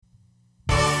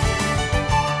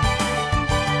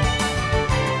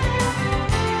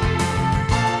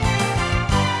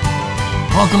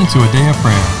Welcome to a day of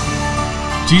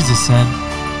prayer. Jesus said,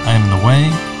 I am the way,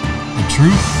 the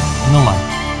truth, and the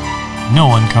life. No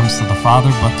one comes to the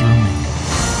Father but through me.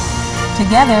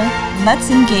 Together, let's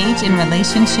engage in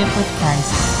relationship with Christ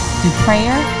through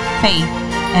prayer, faith,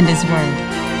 and His Word.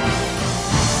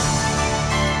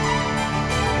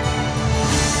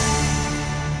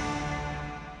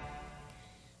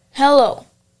 Hello.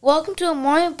 Welcome to a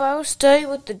morning Bible study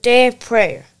with the day of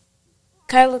prayer.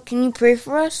 Kyla, can you pray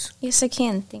for us? Yes, I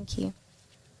can. Thank you.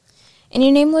 In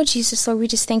your name, Lord Jesus, Lord, we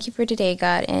just thank you for today,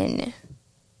 God, and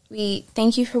we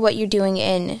thank you for what you're doing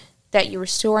and that you're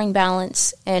restoring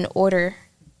balance and order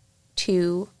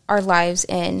to our lives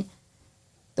and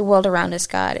the world around us,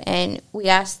 God. And we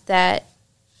ask that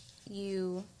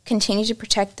you continue to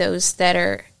protect those that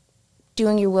are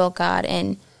doing your will, God,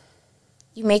 and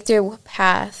you make their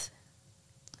path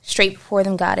straight before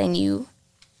them, God, and you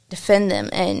defend them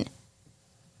and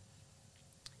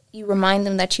you remind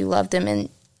them that you love them and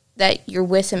that you're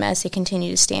with them as they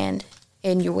continue to stand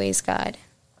in your ways, God.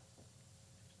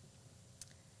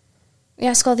 We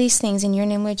ask all these things in your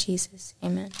name, Lord Jesus.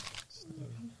 Amen.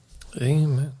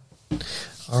 Amen.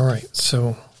 All right,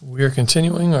 so we are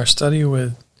continuing our study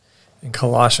in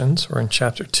Colossians. We're in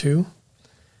chapter 2,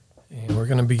 and we're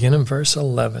going to begin in verse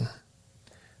 11.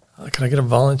 Can I get a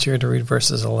volunteer to read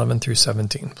verses 11 through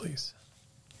 17, please?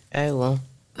 I will.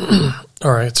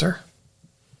 All right, sir.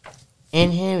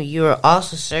 In him you are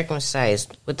also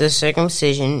circumcised with the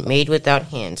circumcision made without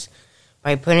hands,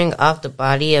 by putting off the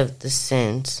body of the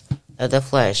sins of the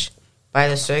flesh, by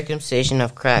the circumcision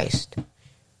of Christ,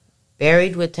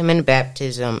 buried with him in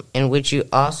baptism, in which you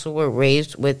also were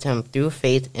raised with him through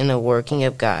faith in the working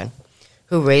of God,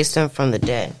 who raised him from the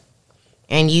dead.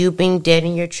 And you, being dead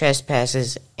in your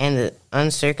trespasses and the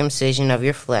uncircumcision of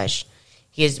your flesh,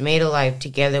 he is made alive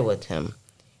together with him,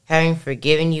 having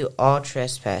forgiven you all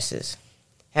trespasses,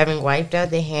 having wiped out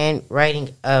the handwriting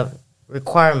of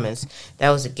requirements that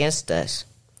was against us,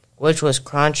 which was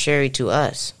contrary to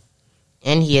us.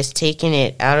 And he has taken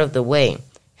it out of the way,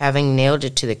 having nailed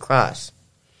it to the cross.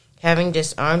 Having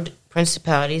disarmed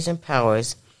principalities and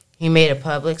powers, he made a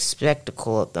public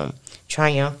spectacle of them,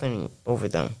 triumphing over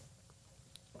them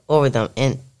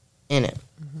in it.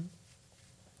 Mm-hmm.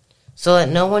 So let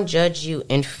no one judge you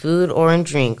in food or in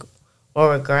drink,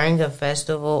 or regarding a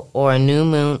festival, or a new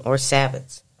moon, or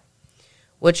Sabbaths,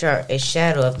 which are a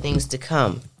shadow of things to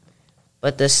come,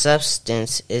 but the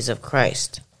substance is of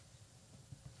Christ.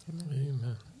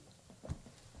 Amen.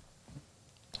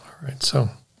 All right, so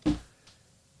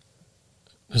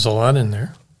there's a lot in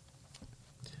there.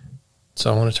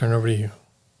 So I want to turn over to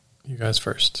you guys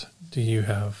first. Do you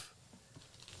have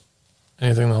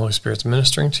anything the Holy Spirit's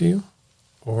ministering to you,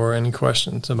 or any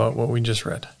questions about what we just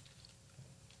read?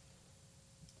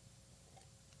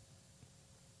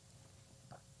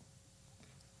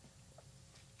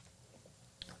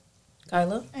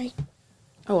 Kyla?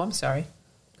 I'm sorry.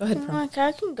 Go ahead, Pram.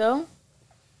 I can go.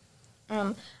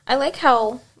 I like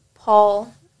how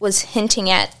Paul was hinting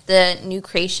at the new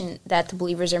creation that the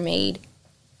believers are made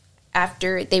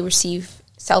after they receive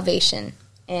salvation.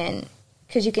 And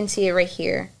because you can see it right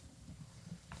here.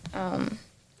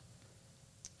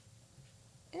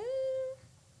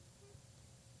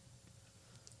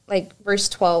 Like verse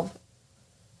 12,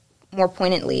 more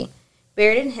pointedly.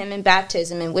 Buried in him in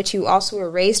baptism, in which you also were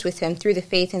raised with him through the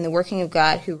faith in the working of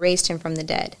God who raised him from the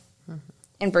dead. Mm-hmm.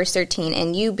 In verse 13,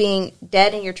 and you being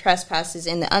dead in your trespasses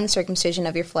in the uncircumcision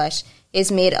of your flesh,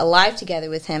 is made alive together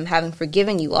with him, having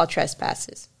forgiven you all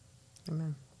trespasses.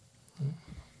 Amen.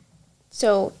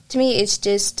 So, to me, it's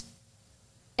just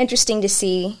interesting to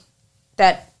see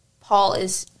that Paul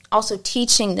is also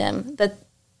teaching them that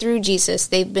through Jesus,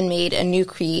 they've been made a new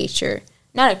creature.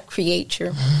 Not a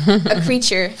creature, a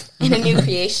creature in a new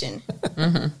creation.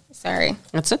 Mm-hmm. Sorry.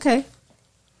 That's okay.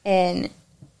 And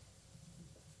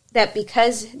that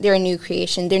because they're a new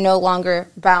creation, they're no longer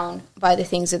bound by the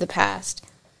things of the past.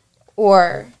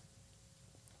 Or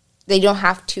they don't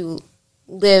have to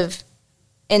live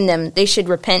in them. They should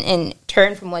repent and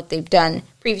turn from what they've done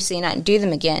previously and not do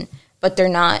them again. But they're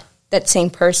not that same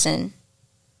person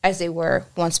as they were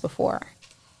once before.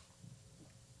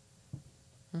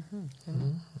 Mm-hmm.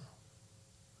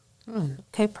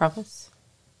 Okay, promise.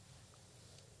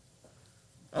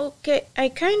 Okay, I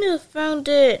kind of found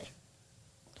it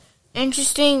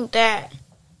interesting that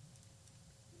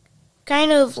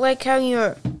kind of like how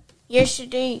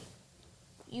yesterday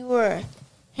you were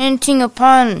hinting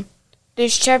upon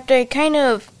this chapter. I kind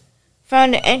of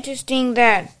found it interesting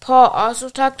that Paul also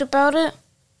talked about it.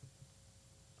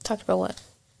 Talked about what?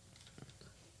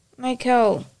 Like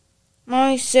how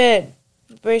Molly said,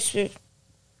 verse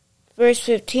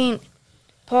 15,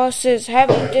 Paul says,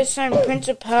 having disarmed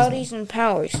principalities and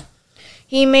powers,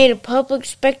 he made a public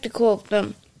spectacle of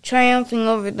them, triumphing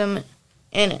over them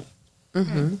in it.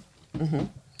 Mm-hmm. Mm-hmm.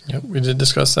 Yep, we did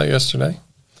discuss that yesterday.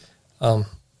 But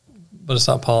it's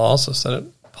not Paul also said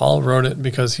it. Paul wrote it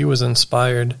because he was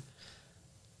inspired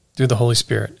through the Holy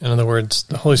Spirit. In other words,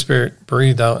 the Holy Spirit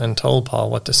breathed out and told Paul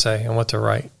what to say and what to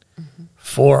write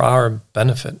for our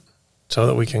benefit so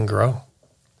that we can grow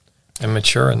and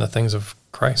mature in the things of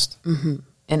Christ. Mm-hmm.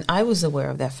 And I was aware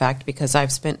of that fact because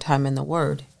I've spent time in the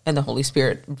Word, and the Holy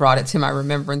Spirit brought it to my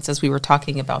remembrance as we were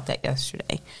talking about that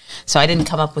yesterday. So I didn't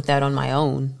come up with that on my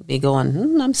own, be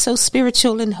going, I'm so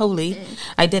spiritual and holy.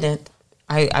 I didn't.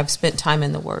 I've spent time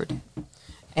in the Word.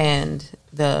 And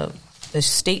the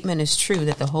statement is true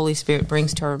that the Holy Spirit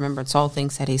brings to our remembrance all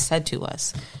things that he said to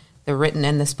us, the written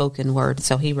and the spoken word.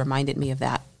 So he reminded me of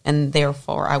that. And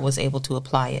therefore, I was able to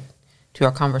apply it to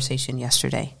our conversation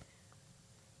yesterday.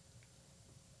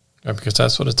 Yeah, because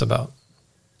that's what it's about.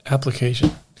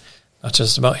 Application. Not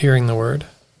just about hearing the word.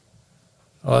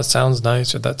 Oh, that sounds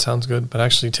nice or that sounds good, but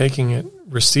actually taking it,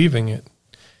 receiving it,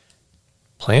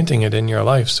 planting it in your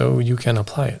life so you can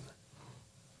apply it.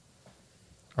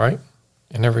 Right?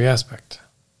 In every aspect.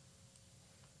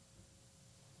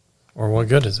 Or what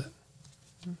good is it?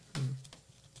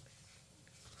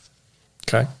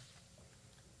 Okay.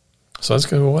 So that's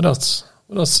good. Well, what else?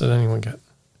 What else did anyone get?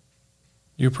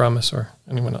 You promise or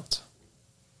anyone else?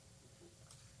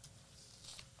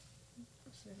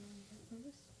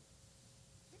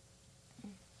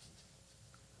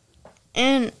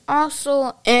 And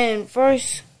also in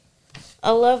verse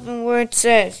 11 where it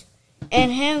says, in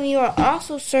him you are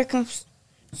also circumcised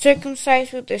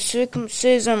with the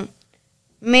circumcision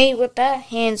made without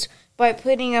hands by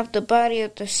putting off the body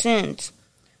of the sins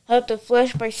of the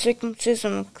flesh by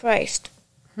circumcision of Christ.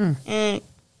 And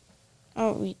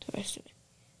I'll read the rest of it.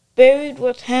 Buried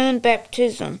with him in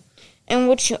baptism, in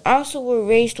which you also were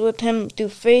raised with him through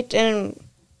faith and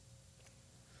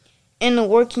in the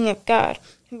working of God,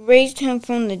 who raised him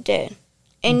from the dead.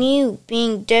 And you,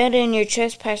 being dead in your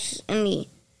trespasses and the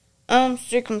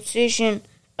uncircumcision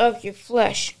of your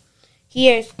flesh, he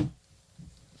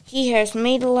has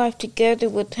made alive together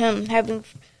with him, having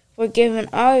forgiven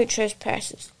all your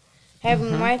trespasses,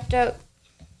 having wiped out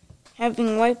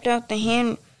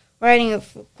the handwriting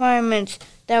of requirements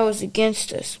that was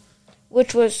against us,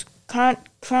 which was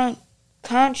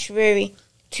contrary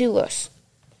to us.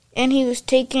 And he was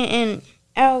taken it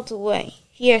out of the way.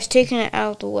 He has taken it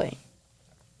out of the way,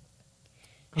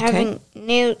 having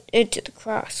nailed it to the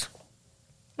cross.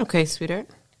 Okay, sweetheart.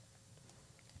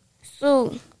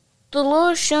 So, the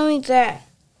Lord showed me that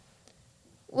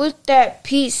with that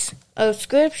piece of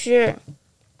scripture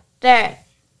that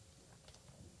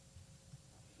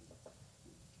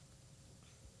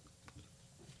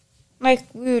like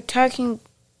we were talking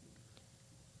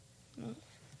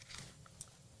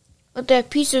with that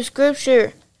piece of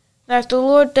scripture that the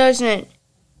Lord doesn't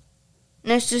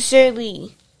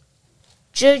necessarily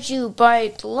judge you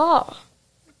by the law.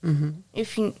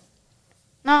 If you,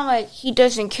 not like he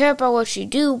doesn't care about what you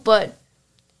do, but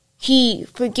he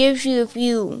forgives you if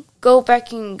you go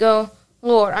back and go,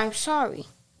 Lord, I'm sorry.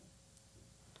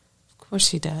 Of course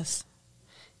he does.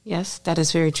 Yes, that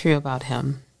is very true about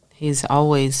him. He's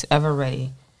always ever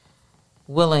ready,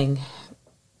 willing,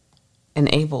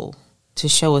 and able to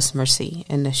show us mercy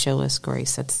and to show us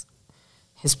grace. That's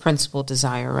his principal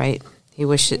desire, right?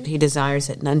 He desires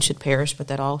that none should perish, but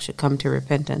that all should come to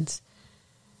repentance.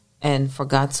 And for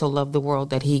God so loved the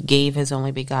world that he gave his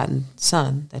only begotten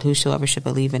Son, that whosoever should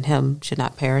believe in him should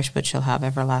not perish, but shall have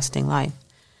everlasting life.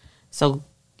 So,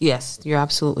 yes, you're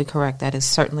absolutely correct. That is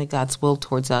certainly God's will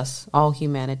towards us, all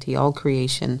humanity, all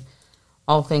creation,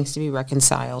 all things to be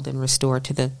reconciled and restored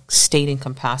to the state and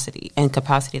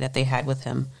capacity that they had with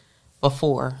him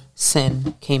before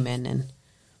sin came in and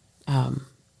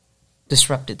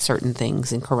disrupted certain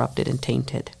things and corrupted and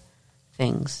tainted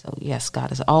things. So yes,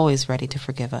 God is always ready to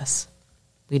forgive us.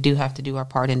 We do have to do our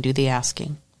part and do the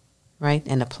asking, right?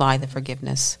 And apply the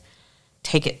forgiveness.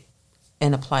 Take it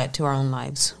and apply it to our own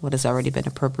lives, what has already been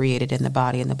appropriated in the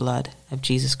body and the blood of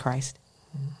Jesus Christ.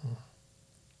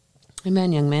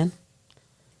 Amen, young man.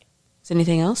 Is there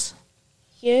anything else?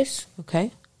 Yes.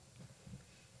 Okay.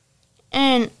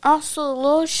 And also the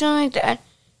Lord showing that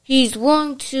he's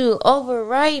willing to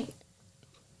override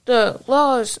the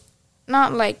laws.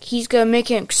 Not like he's going to make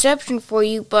an exception for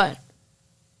you, but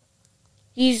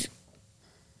he's...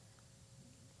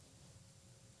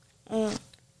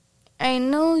 I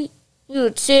know you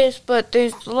would say this, but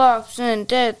there's the law of sin and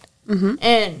death,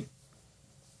 and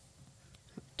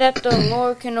that the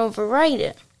Lord can override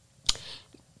it.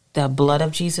 The blood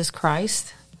of Jesus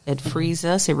Christ It frees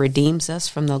us. It redeems us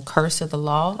from the curse of the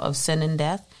law of sin and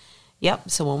death.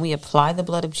 Yep. So when we apply the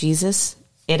blood of Jesus,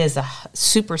 it is a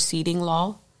superseding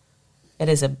law. It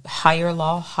is a higher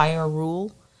law, higher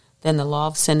rule than the law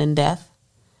of sin and death.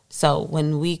 So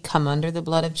when we come under the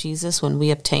blood of Jesus, when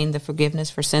we obtain the forgiveness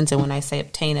for sins, and when I say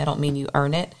obtain, I don't mean you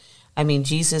earn it. I mean,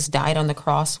 Jesus died on the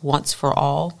cross once for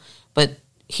all, but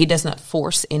he does not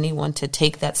force anyone to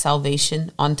take that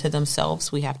salvation onto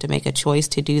themselves. We have to make a choice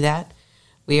to do that.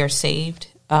 We are saved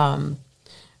by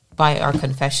our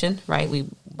confession, right?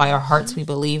 By our hearts we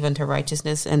believe unto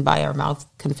righteousness, and by our mouth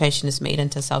confession is made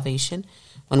unto salvation.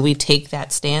 When we take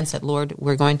that stance that, Lord,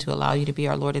 we're going to allow you to be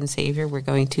our Lord and Savior, we're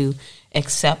going to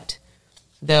accept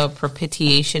the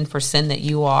propitiation for sin that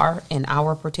you are in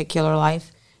our particular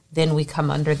life, then we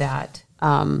come under that,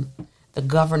 the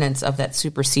governance of that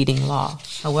superseding law.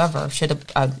 However, should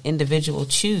an individual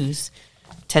choose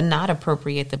to not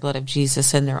appropriate the blood of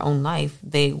Jesus in their own life,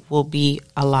 they will be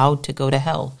allowed to go to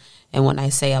hell. And when I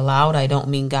say allowed, I don't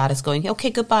mean God is going, okay,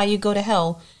 goodbye, you go to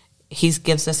hell. He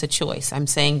gives us a choice. I'm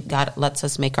saying God lets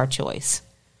us make our choice.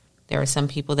 There are some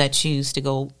people that choose to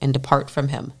go and depart from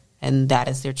him, and that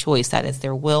is their choice. That is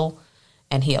their will,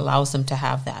 and he allows them to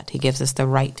have that. He gives us the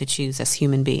right to choose as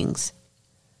human beings.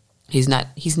 He's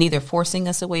neither forcing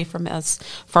us away from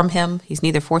him. He's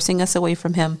neither forcing us away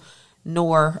from him,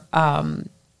 nor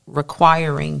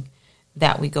requiring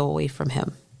that we go away from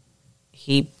him.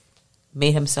 He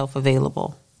made himself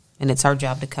available, and it's our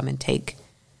job to come and take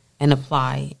and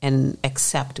apply and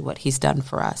accept what he's done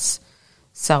for us.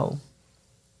 So,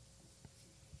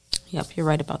 yep, you're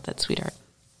right about that, sweetheart.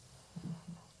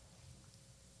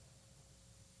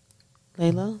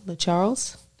 Layla,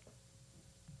 LaCharles?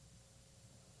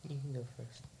 You can go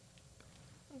first.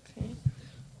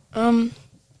 Okay.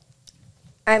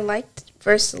 I liked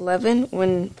verse 11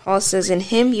 when Paul says, "In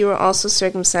him you are also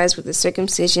circumcised with a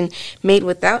circumcision made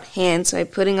without hands, by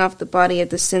putting off the body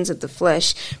of the sins of the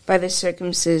flesh by the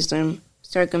circumcision,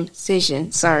 That's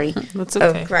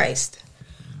okay. of Christ."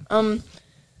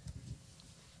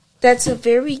 That's a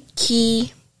very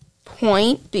key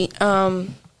point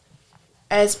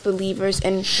as believers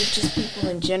and just people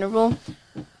in general.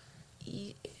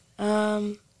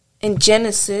 In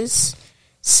Genesis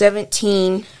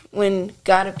 17, when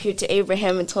God appeared to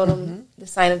Abraham and told him the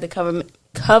sign of the covenant,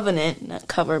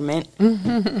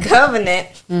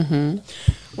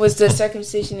 was the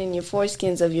circumcision in your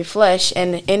foreskins of your flesh,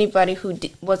 and anybody who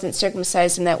wasn't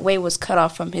circumcised in that way was cut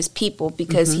off from his people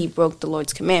because he broke the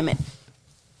Lord's commandment.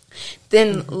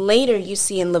 Then later you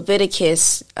see in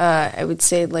Leviticus, I would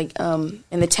say like in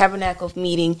the tabernacle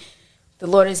meeting, the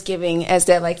Lord is giving, as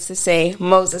Dad likes to say,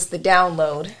 Moses the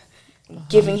download,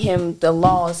 giving him the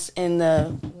laws and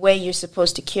the way you're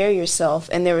supposed to carry yourself.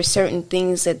 And there were certain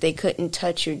things that they couldn't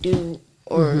touch or do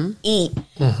or eat.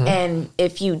 And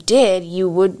if you did, you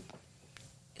would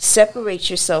separate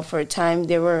yourself for a time.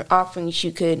 There were offerings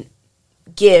you could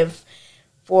give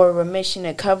for remission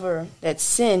and cover that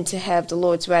sin, to have the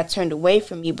Lord's wrath turned away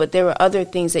from you. But there were other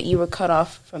things that you were cut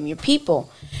off from your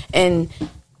people. And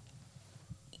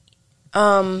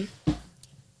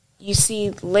you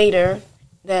see later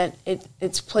that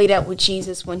it's played out with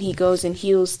Jesus when he goes and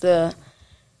heals the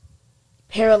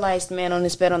paralyzed man on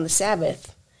his bed on the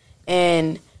Sabbath.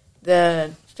 And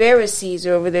the Pharisees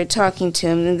are over there talking to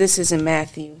him, and this is in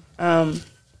Matthew,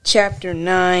 chapter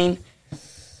 9.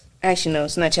 Actually, no,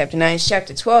 it's not chapter 9. It's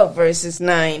chapter 12, verses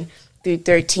 9 through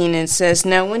 13. And it says,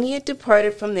 "Now when he had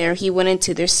departed from there, he went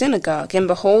into their synagogue. And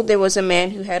behold, there was a man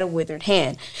who had a withered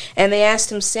hand. And they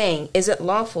asked him, saying, Is it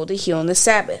lawful to heal on the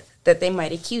Sabbath? That they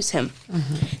might accuse him.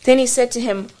 Then he said to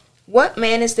him, What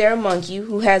man is there among you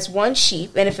who has one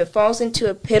sheep, and if it falls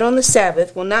into a pit on the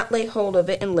Sabbath, will not lay hold of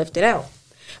it and lift it out?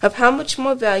 Of how much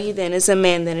more value then is a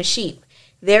man than a sheep?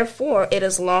 Therefore it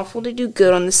is lawful to do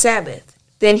good on the Sabbath.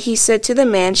 Then he said to the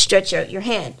man, Stretch out your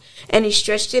hand. And he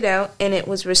stretched it out, and it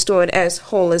was restored as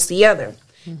whole as the other.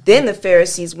 Then the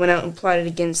Pharisees went out and plotted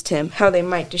against him, how they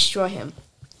might destroy him."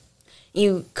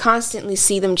 You constantly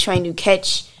see them trying to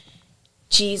catch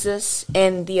Jesus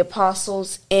and the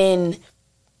apostles in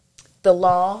the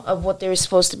law of what they were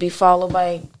supposed to be followed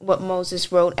by what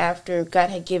Moses wrote after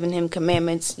God had given him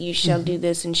commandments. You shall do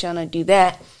this and shall not do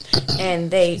that.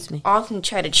 And they often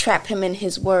try to trap him in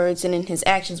his words and in his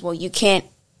actions. Well, you can't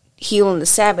heal on the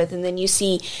Sabbath. And then you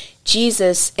see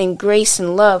Jesus in grace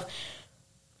and love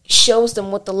shows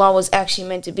them what the law was actually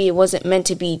meant to be. It wasn't meant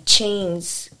to be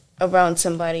chains around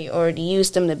somebody or to use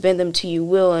them to bend them to your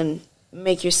will and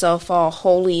make yourself all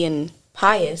holy and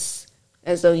pious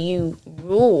as though you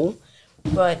rule.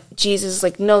 But Jesus is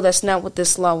like, no, that's not what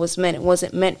this law was meant. It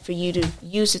wasn't meant for you to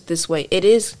use it this way. It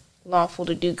is lawful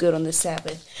to do good on the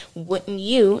Sabbath. Wouldn't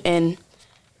you? And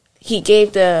he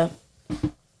gave the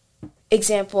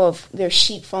example of their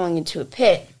sheep falling into a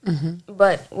pit. Mm-hmm.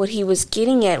 But what he was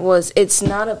getting at was, it's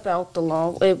not about the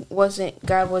law.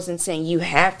 God wasn't saying you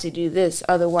have to do this,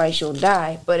 otherwise you'll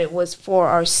die. But it was for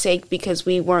our sake, because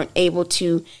we weren't able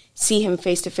to see him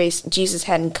face to face. Jesus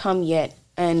hadn't come yet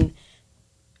and,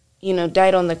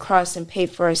 died on the cross and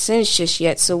paid for our sins just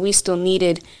yet. So we still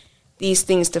needed these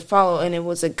things to follow, and it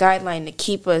was a guideline to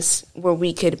keep us where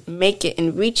we could make it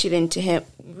and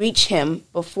reach him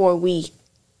before we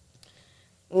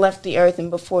left the earth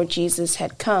and before Jesus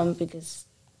had come, because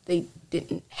they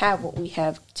didn't have what we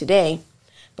have today.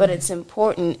 But it's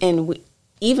important, and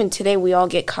even today we all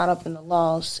get caught up in the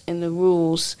laws and the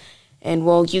rules, and,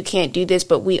 well, you can't do this,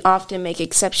 but we often make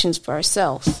exceptions for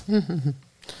ourselves.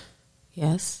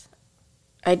 Yes.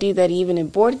 I do that even in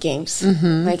board games.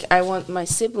 Mm-hmm. Like, I want my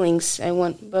siblings, I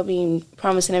want Bubby and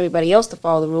Promise and everybody else to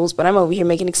follow the rules, but I'm over here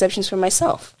making exceptions for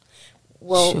myself.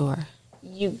 Well, sure.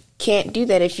 You can't do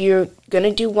that. If you're going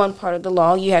to do one part of the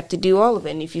law, you have to do all of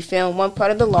it. And if you fail in one part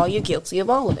of the law, you're guilty of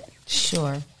all of it.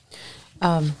 Sure.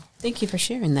 Thank you for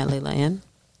sharing that, Layla Ann.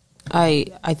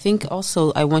 I think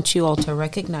also I want you all to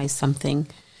recognize something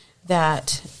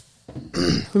that,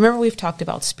 remember we've talked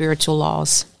about spiritual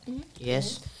laws. Mm-hmm.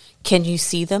 Yes. Can you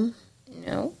see them?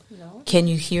 No. Can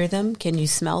you hear them? Can you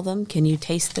smell them? Can you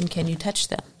taste them? Can you touch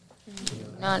them?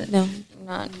 Not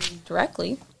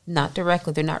directly. Not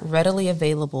directly. They're not readily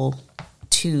available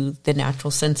to the natural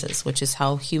senses, which is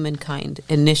how humankind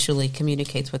initially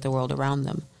communicates with the world around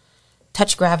them.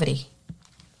 Touch gravity.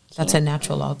 That's a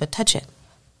natural law, but touch it.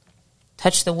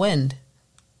 Touch the wind.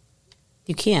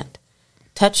 You can't.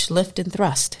 Touch, lift, and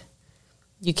thrust.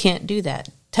 You can't do that.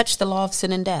 Touch the law of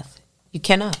sin and death. You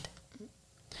cannot.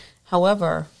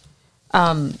 However,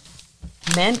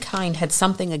 mankind had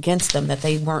something against them that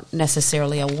they weren't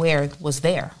necessarily aware was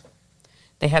there.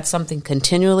 They had something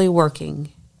continually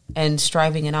working and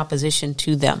striving in opposition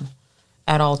to them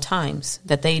at all times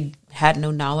that they had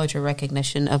no knowledge or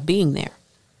recognition of being there.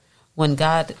 When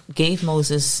God gave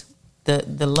Moses the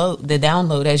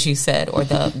download, as you said, or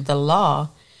the law,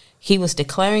 he was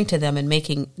declaring to them and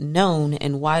making known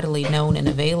and widely known and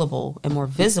available and more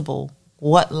visible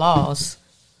what laws,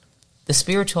 the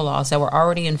spiritual laws that were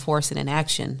already in force and in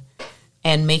action,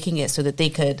 and making it so that they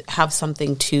could have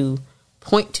something to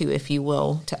point to, if you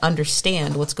will, to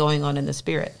understand what's going on in the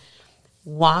spirit.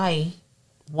 Why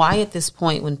at this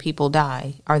point when people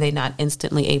die are they not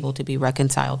instantly able to be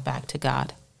reconciled back to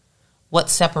God? What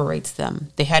separates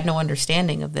them? They had no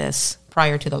understanding of this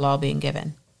prior to the law being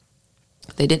given.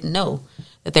 They didn't know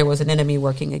that there was an enemy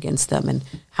working against them, and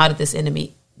how did this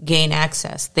enemy gain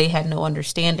access? They had no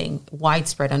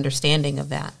widespread understanding of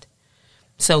that.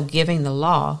 So giving the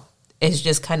law is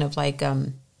just kind of like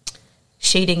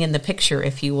shading in the picture,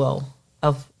 if you will,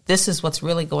 of this is what's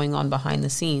really going on behind the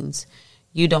scenes.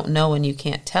 You don't know and you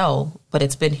can't tell, but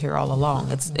it's been here all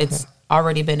along. It's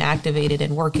already been activated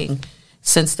and working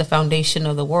since the foundation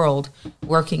of the world,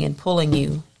 working and pulling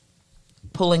you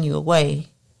away,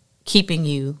 keeping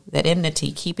you, that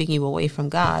enmity, keeping you away from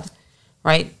God,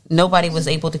 right? Nobody was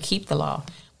able to keep the law.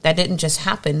 That didn't just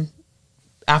happen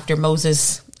after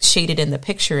Moses shaded in the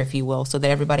picture, if you will, so that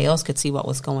everybody else could see what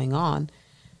was going on.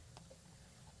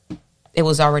 It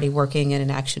was already working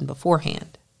in action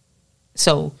beforehand.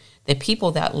 So the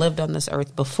people that lived on this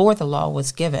earth before the law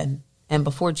was given and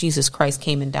before Jesus Christ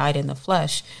came and died in the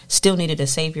flesh still needed a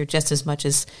Savior just as much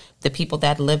as the people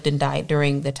that lived and died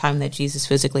during the time that Jesus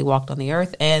physically walked on the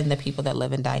earth and the people that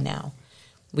live and die now.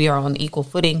 We are on equal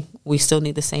footing. We still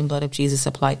need the same blood of Jesus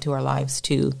applied to our lives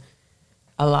to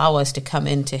allow us to come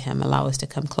into him, allow us to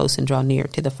come close and draw near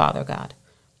to the Father God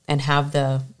and have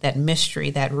that mystery,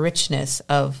 that richness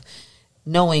of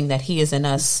knowing that he is in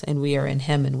us and we are in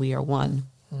him and we are one.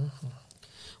 Mm-hmm.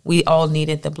 We all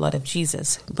needed the blood of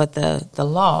Jesus, but the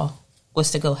law was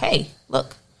to go, hey,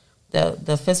 look,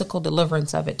 the physical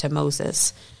deliverance of it to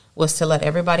Moses was to let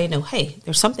everybody know, hey,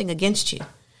 there's something against you.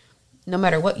 No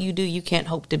matter what you do, you can't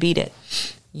hope to beat it.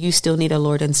 You still need a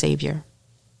Lord and Savior.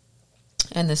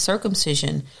 And the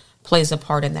circumcision plays a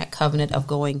part in that covenant of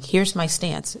going, here's my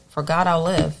stance. For God I'll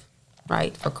live,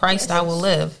 right? For Christ I will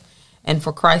live, and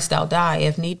for Christ I'll die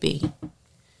if need be,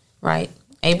 right?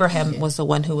 Abraham was the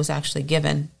one who was actually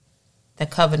given the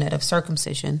covenant of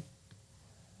circumcision.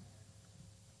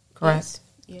 Correct?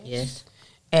 Yes.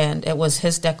 And it was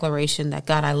his declaration that,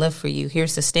 God, I live for you.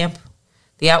 Here's the stamp,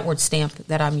 the outward stamp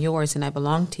that I'm yours and I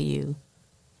belong to you.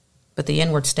 But the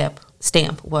inward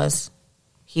stamp was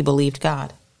he believed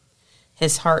God.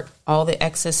 His heart, all the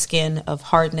excess skin of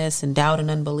hardness and doubt and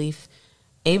unbelief,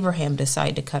 Abraham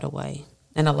decided to cut away.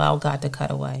 and allow God to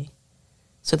cut away.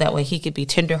 So that way he could be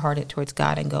tenderhearted towards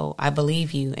God and go, I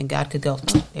believe you. And God could go,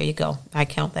 there you go. I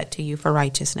count that to you for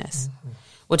righteousness,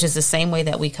 which is the same way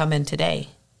that we come in today.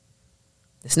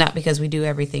 It's not because we do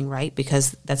everything right,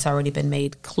 because that's already been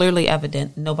made clearly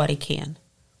evident. Nobody can,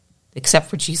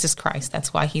 except for Jesus Christ.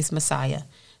 That's why he's Messiah,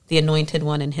 the anointed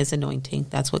one and his anointing.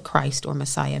 That's what Christ or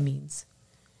Messiah means.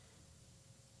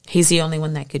 He's the only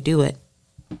one that could do it.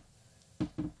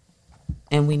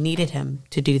 And we needed him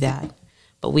to do that.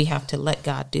 But we have to let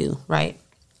God do, right?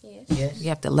 Yes. You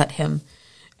have to let him.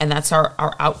 And that's our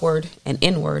outward and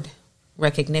inward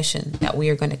recognition that we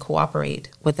are going to cooperate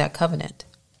with that covenant.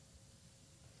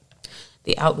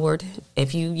 The outward,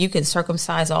 if you can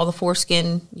circumcise all the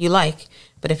foreskin you like,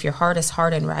 but if your heart is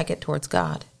hard and ragged towards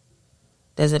God,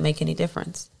 does it make any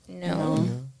difference? No.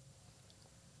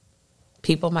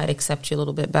 People might accept you a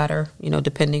little bit better,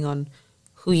 depending on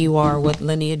who you are, what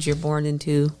lineage you're born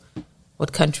into,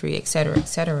 what country, et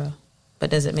cetera, but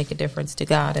does it make a difference to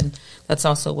God? And that's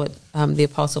also what the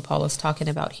Apostle Paul is talking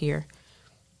about here.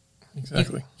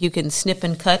 Exactly. You can snip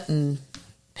and cut and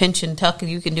pinch and tuck,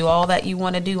 and you can do all that you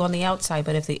want to do on the outside,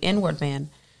 but if the inward man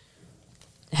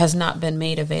has not been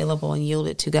made available and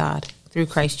yielded to God through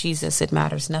Christ Jesus, it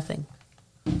matters nothing.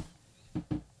 And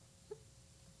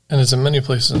it's in many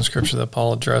places in Scripture that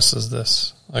Paul addresses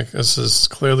this. Like, this is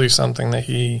clearly something that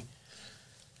he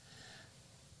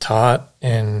taught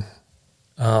and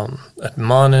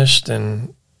admonished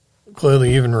and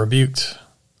clearly even rebuked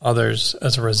others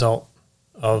as a result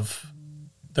of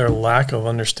their lack of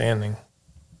understanding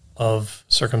of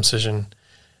circumcision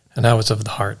and how it's of the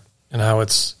heart and how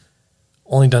it's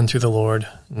only done through the Lord,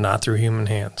 not through human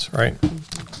hands, right?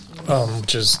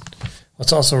 Which is,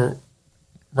 let's also,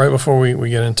 right before we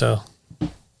get into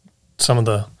some of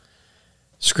the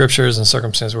scriptures and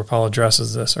circumstances where Paul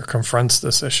addresses this or confronts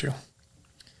this issue,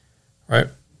 right?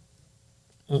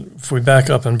 If we back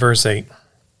up in verse 8,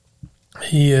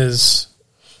 he is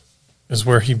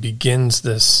where he begins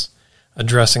this,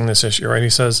 addressing this issue, right? He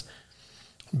says,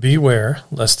 beware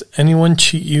lest anyone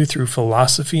cheat you through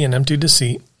philosophy and empty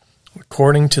deceit,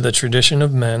 according to the tradition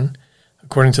of men,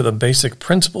 according to the basic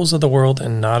principles of the world,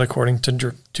 and not according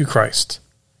to Christ.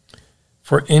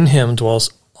 For in him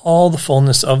dwells all the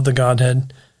fullness of the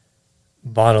Godhead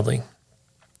bodily,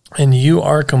 and you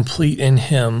are complete in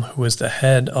him who is the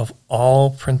head of all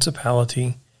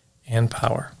principality and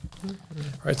power.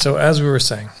 Right, so as we were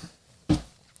saying,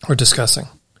 we're discussing.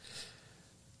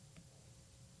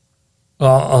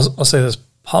 Well, I'll say this.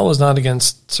 Paul was not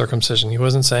against circumcision. He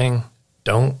wasn't saying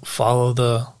don't follow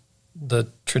the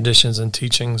traditions and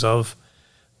teachings of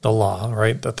the law,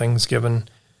 right? The things given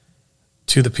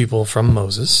to the people from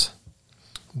Moses.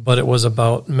 But it was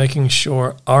about making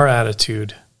sure our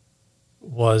attitude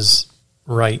was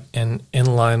right and in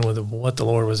line with what the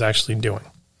Lord was actually doing,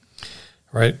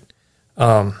 right?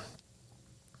 Let's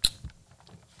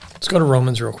go to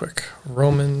Romans real quick.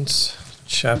 Romans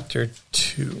chapter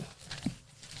 2.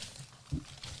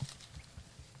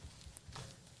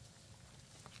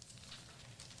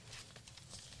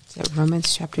 Is that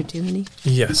Romans chapter 2, honey?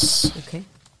 Yes. Okay.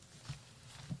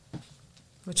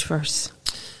 Which verse?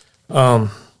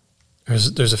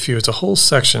 There's a few. It's a whole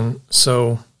section.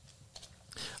 So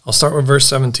I'll start with verse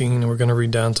 17, and we're going to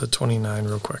read down to 29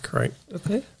 real quick, right?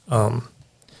 Okay. And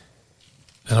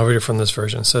I'll read it from this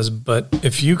version. It says, but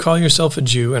if you call yourself a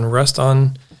Jew and rest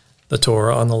on the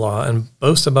Torah, on the law, and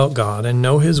boast about God, and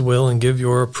know his will, and give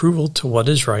your approval to what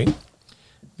is right,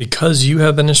 because you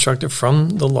have been instructed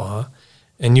from the law,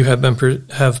 and you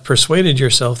have persuaded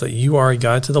yourself that you are a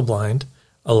guide to the blind,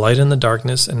 a light in the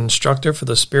darkness, an instructor for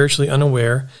the spiritually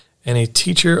unaware, and a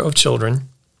teacher of children,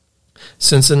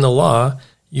 since in the law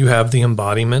you have the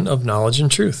embodiment of knowledge and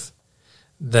truth.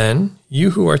 Then,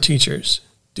 you who are teachers,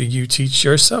 do you teach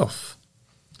yourself?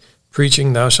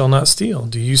 Preaching, thou shalt not steal,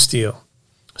 do you steal?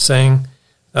 Saying,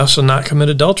 thou shalt not commit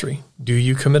adultery, do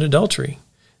you commit adultery?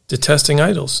 Detesting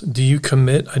idols, do you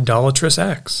commit idolatrous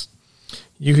acts?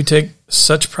 You who take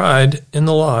such pride in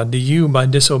the law, do you, by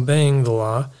disobeying the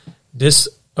law, do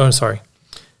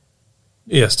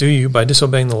you, by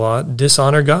disobeying the law,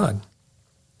 dishonor God?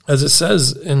 As it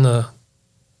says in the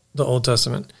Old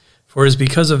Testament, for it is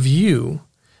because of you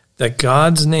that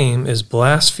God's name is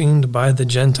blasphemed by the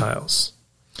Gentiles.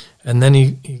 And then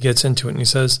he gets into it and he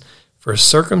says, for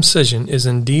circumcision is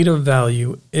indeed of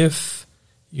value if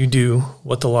you do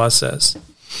what the law says.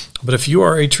 But if you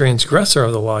are a transgressor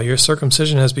of the law, your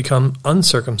circumcision has become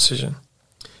uncircumcision.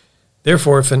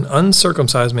 Therefore, if an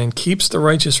uncircumcised man keeps the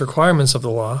righteous requirements of the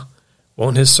law,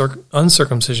 won't his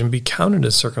uncircumcision be counted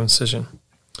as circumcision?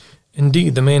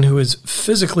 Indeed, the man who is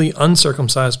physically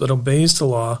uncircumcised but obeys the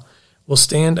law will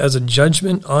stand as a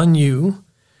judgment on you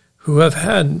who have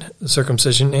had the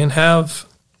circumcision and have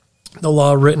the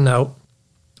law written out,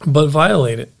 but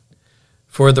violate it.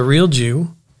 For the real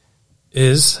Jew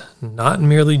is not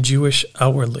merely Jewish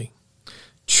outwardly.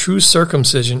 True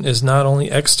circumcision is not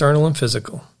only external and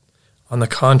physical. On the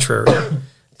contrary,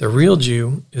 the real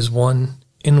Jew is one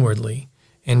inwardly,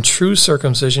 and true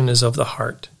circumcision is of the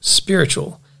heart,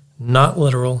 spiritual, not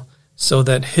literal, so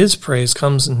that his praise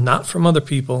comes not from other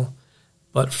people,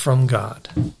 but from God.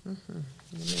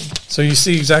 So you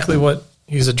see exactly what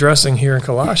he's addressing here in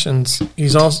Colossians.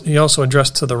 He also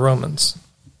addressed to the Romans.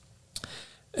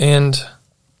 And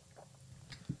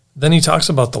then he talks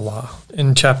about the law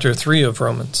in chapter 3 of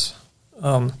Romans.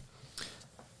 I'll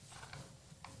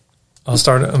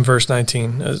start in verse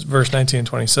 19. Verse 19 and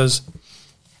 20 says,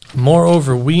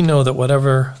 "Moreover, we know that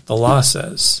whatever the law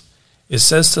says, it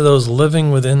says to those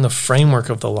living within the framework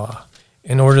of the law,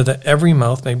 in order that every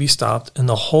mouth may be stopped and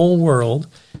the whole world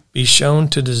be shown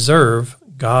to deserve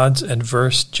God's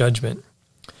adverse judgment.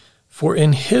 For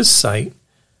in his sight,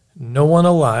 no one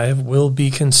alive will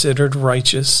be considered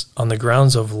righteous on the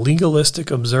grounds of legalistic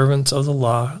observance of the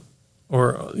law,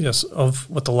 of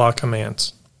what the law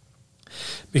commands.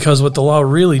 Because what the law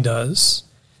really does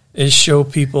is show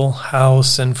people how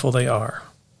sinful they are.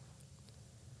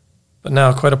 But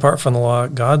now, quite apart from the law,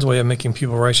 God's way of making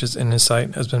people righteous in his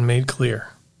sight has been made clear.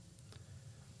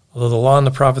 Although the law and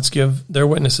the prophets give their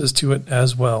witnesses to it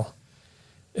as well.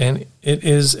 And it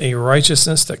is a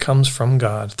righteousness that comes from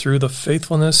God through the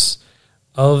faithfulness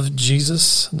of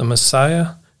Jesus, the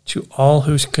Messiah, to all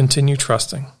who continue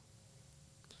trusting."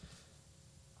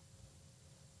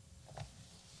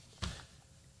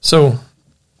 So,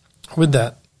 with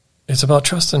that, it's about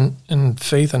trust and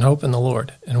faith and hope in the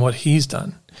Lord and what he's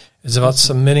done. It's about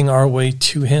submitting our way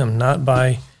to him, not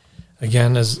by,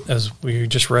 again, as we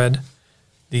just read,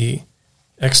 the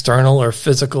external or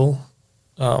physical,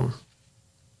 the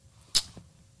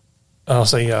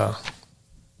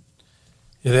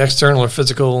external or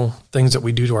physical things that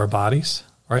we do to our bodies,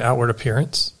 right, outward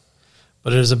appearance,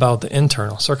 but it is about the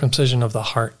internal, circumcision of the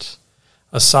heart,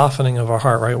 a softening of our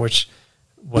heart, right, which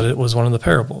it was one of the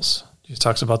parables. He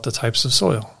talks about the types of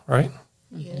soil, right?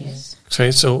 Yes.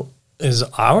 Okay, so is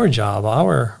our job,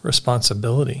 our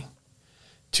responsibility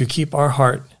to keep our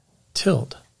heart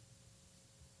tilled,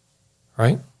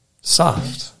 right?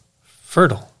 Soft,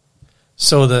 fertile,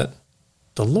 so that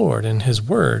the Lord and his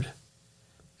word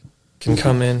can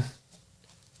come in,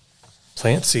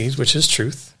 plant seeds, which is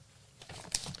truth,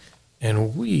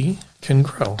 and we can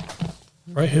grow,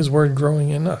 right? His word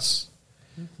growing in us.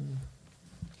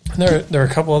 And there are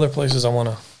a couple other places I want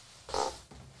to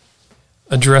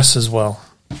address as well.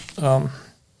 Let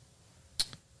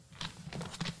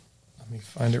me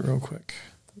find it real quick.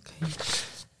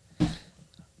 Okay.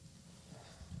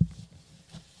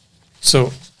 So,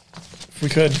 if we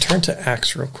could turn to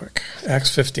Acts real quick.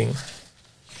 Acts 15.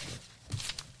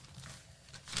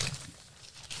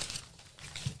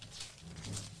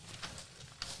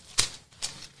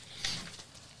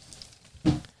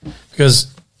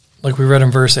 Because, like we read in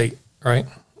verse 8, right?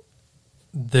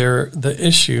 The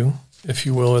issue, if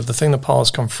you will, or the thing that Paul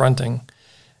is confronting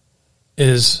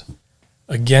is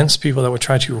against people that would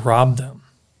try to rob them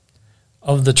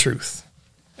of the truth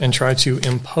and try to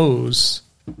impose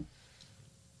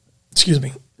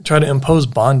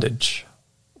bondage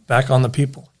back on the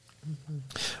people. Mm-hmm.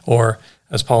 Or,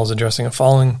 as Paul is addressing it,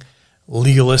 following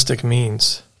legalistic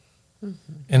means in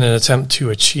an attempt to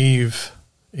achieve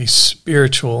a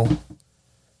spiritual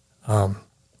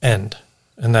end,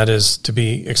 and that is to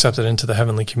be accepted into the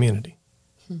heavenly community,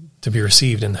 to be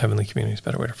received in the heavenly community is a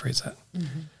better way to phrase that,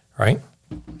 right?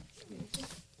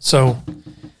 So,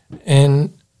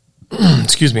 in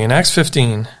Acts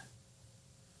 15,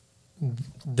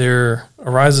 there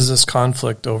arises this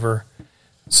conflict over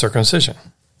circumcision,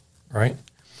 right?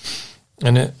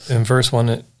 And in verse 1,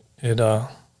 it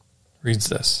reads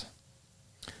this: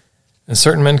 "And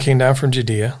certain men came down from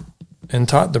Judea and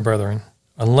taught the brethren,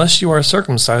 unless you are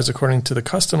circumcised according to the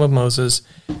custom of Moses,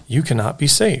 you cannot be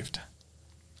saved.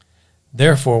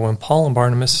 Therefore, when Paul and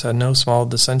Barnabas had no small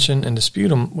dissension and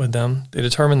dispute with them, they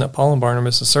determined that Paul and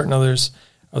Barnabas and certain others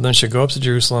of them should go up to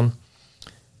Jerusalem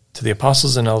to the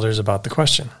apostles and elders about the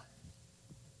question.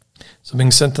 So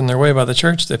being sent on their way by the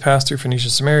church, they passed through Phoenicia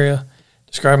and Samaria,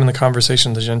 describing the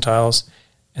conversation of the Gentiles,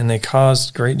 and they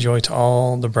caused great joy to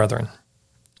all the brethren.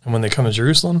 And when they come to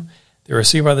Jerusalem, they were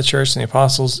received by the church and the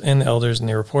apostles and the elders, and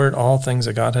they reported all things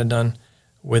that God had done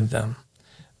with them.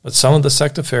 But some of the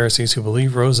sect of Pharisees who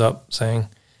believed rose up, saying,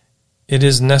 'It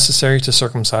is necessary to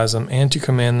circumcise them and to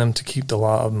command them to keep the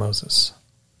law of Moses.'"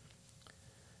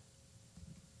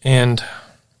 And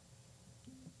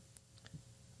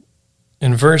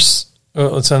in verse,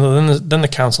 then the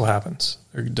council happens.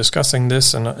 They're discussing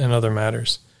this and other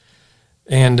matters.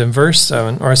 And in verse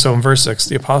 7, in verse 6,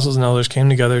 the apostles and elders came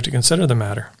together to consider the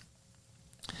matter.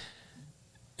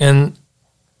 And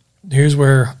here's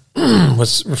where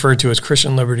what's referred to as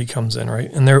Christian liberty comes in,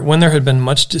 right? And when there had been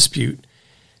much dispute,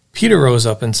 Peter rose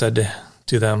up and said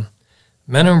to them,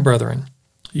 "Men and brethren,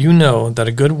 you know that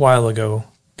a good while ago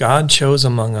God chose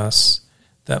among us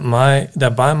that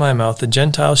by my mouth the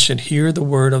Gentiles should hear the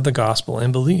word of the gospel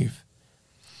and believe.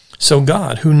 So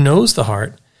God, who knows the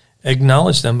heart,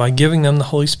 acknowledged them by giving them the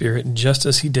Holy Spirit just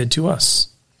as he did to us,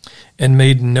 and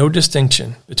made no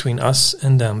distinction between us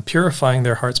and them, purifying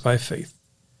their hearts by faith.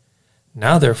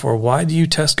 Now therefore, why do you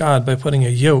test God by putting a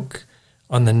yoke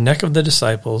on the neck of the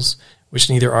disciples, which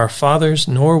neither our fathers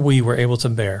nor we were able to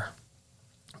bear?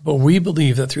 But we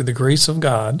believe that through the grace of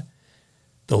God,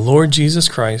 the Lord Jesus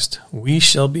Christ, we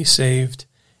shall be saved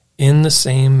in the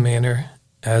same manner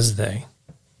as they."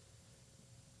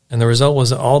 And the result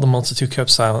was that all the multitude kept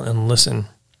silent and listened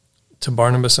to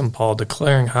Barnabas and Paul,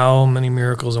 declaring how many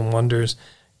miracles and wonders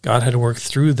God had worked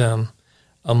through them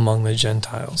among the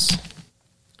Gentiles.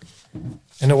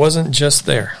 And it wasn't just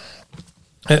there.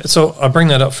 So I bring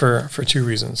that up for two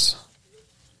reasons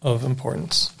of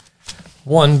importance.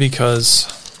 One,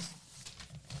 because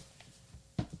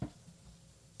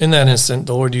in that instant,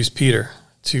 the Lord used Peter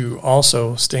to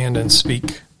also stand and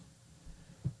speak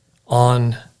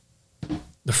on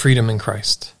the freedom in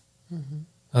Christ. Mm-hmm.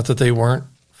 Not that they weren't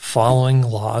following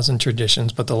laws and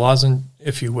traditions, but the laws,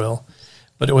 if you will.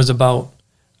 But it was about,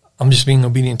 I'm just being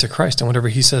obedient to Christ and whatever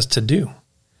he says to do.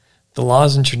 The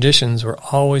laws and traditions were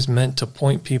always meant to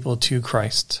point people to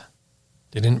Christ.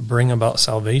 They didn't bring about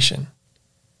salvation.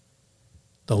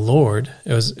 The Lord,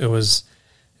 it was,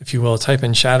 if you will, a type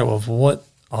and shadow of what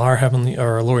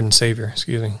our Lord and Savior,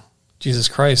 Jesus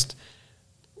Christ,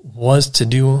 was to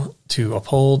do, to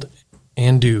uphold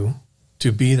and do,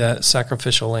 to be that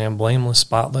sacrificial lamb, blameless,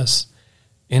 spotless,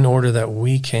 in order that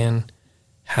we can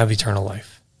have eternal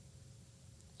life.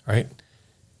 Right?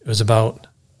 It was about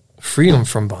freedom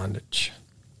from bondage.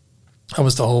 That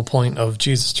was the whole point of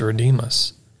Jesus, to redeem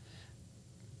us.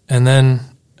 And then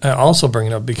I also bring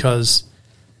it up because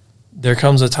there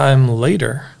comes a time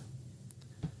later,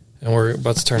 and we're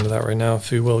about to turn to that right now.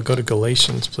 If you will, go to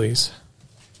Galatians, please.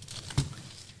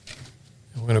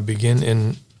 We're going to begin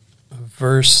in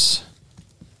verse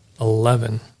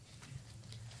 11.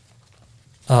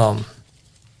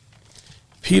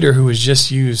 Peter, who was just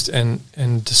used and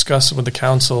discussed with the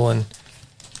council and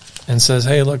says,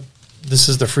 hey, look, this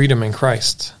is the freedom in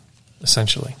Christ,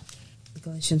 essentially.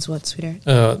 Galatians what,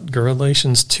 sweetheart?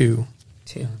 Galatians 2,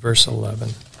 verse 11.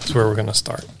 That's where we're going to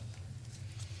start.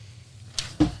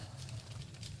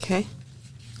 Okay.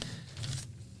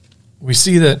 We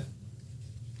see that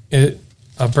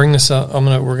I'll bring this up.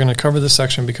 We're going to cover this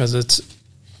section because it's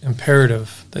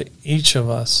imperative that each of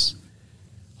us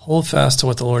hold fast to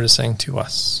what the Lord is saying to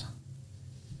us.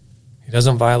 He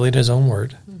doesn't violate his own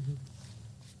word. Mm-hmm.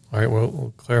 All right,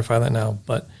 we'll clarify that now.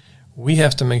 But we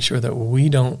have to make sure that we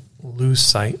don't lose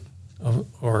sight of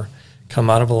or come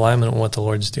out of alignment with what the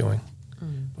Lord's doing.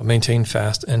 Mm-hmm. But maintain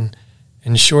fast and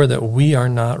ensure that we are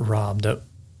not robbed,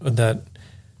 that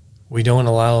we don't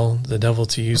allow the devil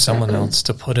to use someone else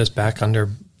to put us back under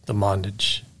the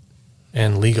bondage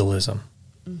and legalism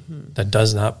that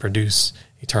does not produce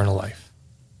eternal life.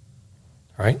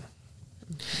 All right?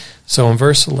 So in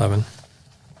verse 11,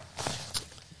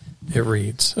 it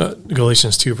reads,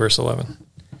 Galatians 2, verse 11.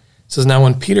 It says, "Now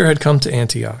when Peter had come to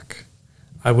Antioch,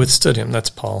 I withstood him," that's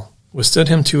Paul, "withstood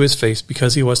him to his face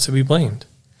because he was to be blamed.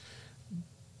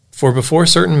 For before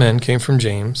certain men came from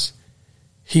James,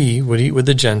 he would eat with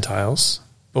the Gentiles,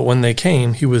 but when they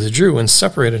came, he withdrew and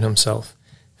separated himself,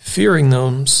 fearing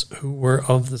those who were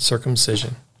of the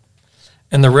circumcision.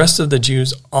 And the rest of the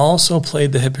Jews also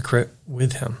played the hypocrite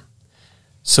with him,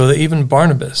 so that even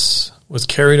Barnabas was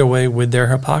carried away with their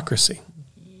hypocrisy.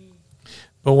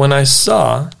 But when I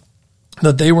saw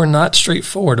that they were not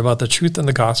straightforward about the truth of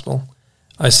the gospel,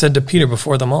 I said to Peter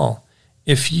before them all,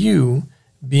 if you,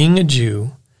 being a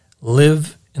Jew,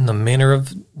 live in the manner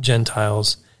of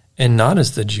Gentiles and not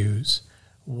as the Jews,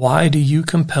 why do you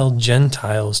compel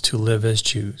Gentiles to live as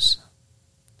Jews?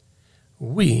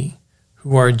 We,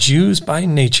 who are Jews by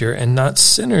nature and not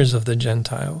sinners of the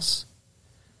Gentiles,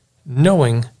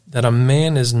 knowing that a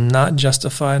man is not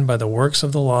justified by the works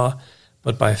of the law,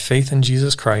 but by faith in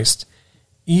Jesus Christ,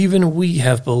 even we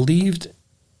have believed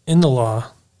in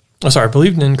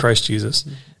Christ Jesus,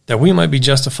 that we might be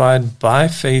justified by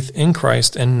faith in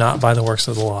Christ and not by the works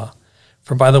of the law.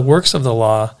 For by the works of the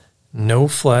law, no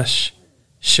flesh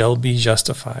shall be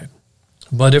justified.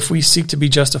 But if we seek to be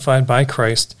justified by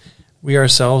Christ, we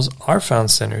ourselves are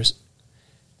found sinners.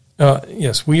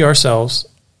 We ourselves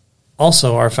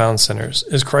also are found sinners.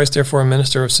 Is Christ therefore a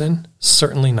minister of sin?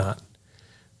 Certainly not.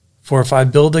 For if I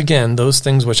build again those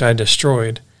things which I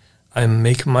destroyed, I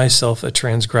make myself a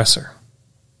transgressor.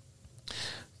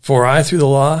 For I through the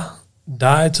law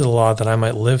died to the law that I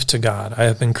might live to God. I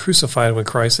have been crucified with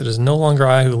Christ. It is no longer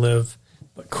I who live,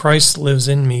 but Christ lives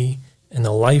in me, and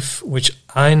the life which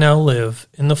I now live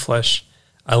in the flesh,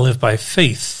 I live by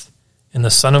faith in the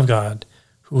Son of God,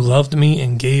 who loved me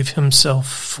and gave himself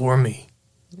for me.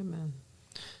 Amen.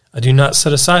 I do not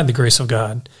set aside the grace of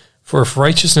God, for if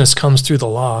righteousness comes through the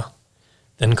law,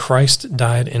 then Christ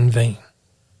died in vain.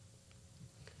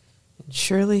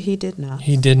 Surely he did not.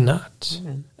 He did not.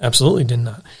 Amen. Absolutely did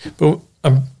not. But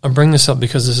I bring this up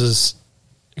because this is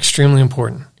extremely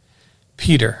important.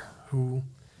 Peter, who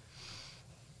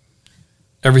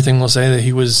everything will say that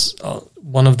he was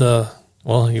one of the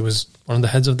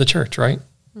heads of the church, right?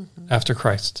 Mm-hmm. After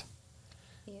Christ.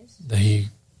 Yes. That he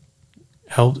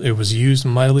helped, it was used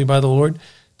mightily by the Lord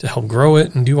to help grow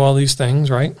it and do all these things,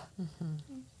 right?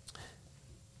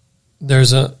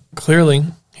 Mm-hmm. Clearly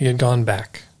he had gone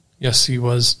back. Yes, he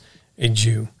was a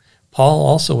Jew. Paul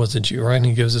also was a Jew, right? And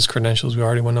he gives his credentials. We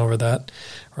already went over that,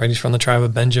 right? He's from the tribe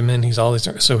of Benjamin. He's all these.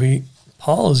 So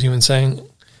Paul is even saying,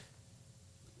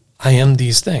 I am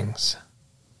these things.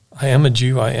 I am a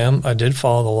Jew. I did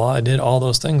follow the law. I did all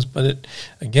those things. But it,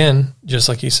 again, just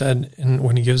like he said,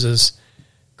 when he gives his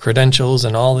credentials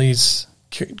and all these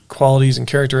qualities and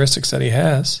characteristics that he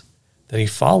has, that he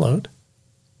followed,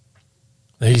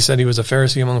 that he said he was a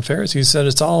Pharisee among Pharisees, he said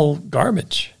it's all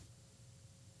garbage.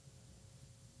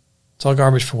 It's all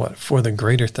garbage for what? For the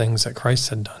greater things that Christ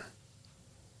had done.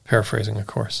 Paraphrasing, of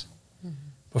course. Mm-hmm.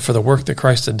 But for the work that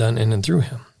Christ had done in and through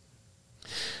him.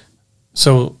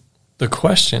 So the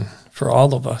question for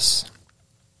all of us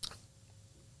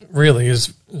really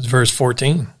is verse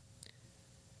 14.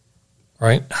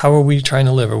 Right? How are we trying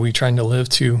to live? Are we trying to live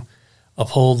to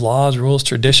uphold laws, rules,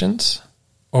 traditions?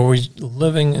 Or are we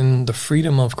living in the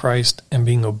freedom of Christ and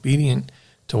being obedient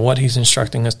to what he's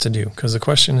instructing us to do? Because the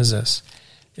question is this.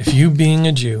 If you, being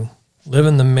a Jew, live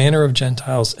in the manner of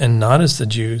Gentiles and not as the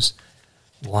Jews,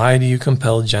 why do you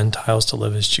compel Gentiles to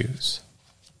live as Jews?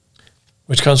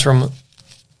 Which comes from,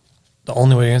 the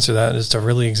only way to answer that is to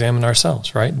really examine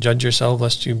ourselves, right? Judge yourself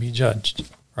lest you be judged,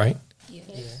 right?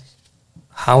 Yes.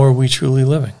 How are we truly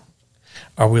living?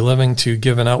 Are we living to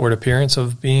give an outward appearance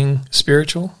of being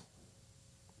spiritual,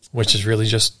 which is really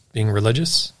just being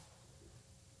religious?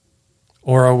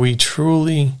 Or are we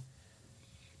truly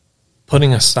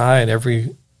putting aside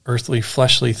every earthly,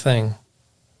 fleshly thing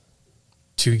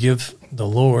to give the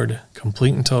Lord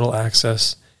complete and total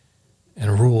access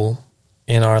and rule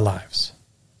in our lives?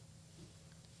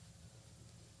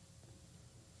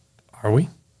 Are we?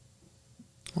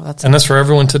 Well, that's for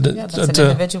everyone to that's an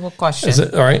individual question. Is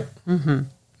it all right? Mm-hmm.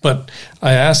 But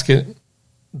I ask it,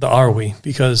 the are we?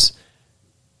 Because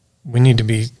we need to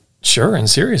be sure and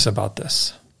serious about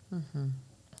this. Mm-hmm.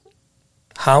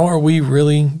 How are we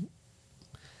really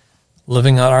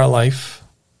living out our life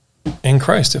in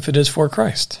Christ, if it is for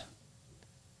Christ?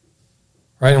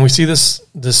 Right? And we see this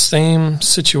same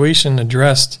situation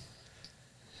addressed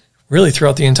really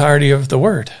throughout the entirety of the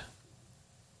Word.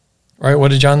 Right?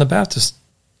 What did John the Baptist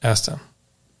ask them?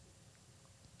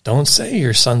 Don't say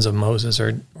you're sons of Moses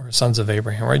or sons of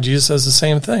Abraham, right? Jesus says the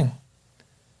same thing.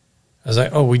 As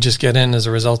we just get in as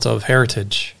a result of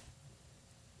heritage.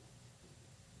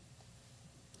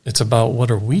 It's about what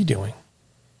are we doing?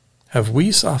 Have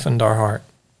we softened our heart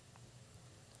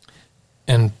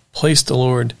and placed the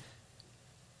Lord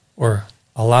or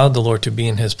allowed the Lord to be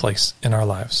in his place in our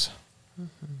lives?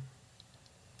 Mm-hmm.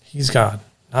 He's God,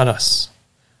 not us,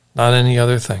 not any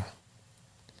other thing.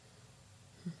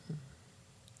 Mm-hmm.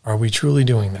 Are we truly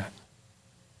doing that?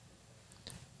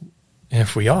 And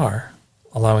if we are,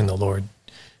 allowing the Lord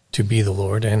to be the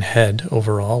Lord and head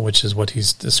overall, which is what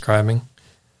he's describing,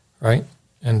 right?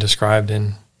 And described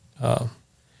in at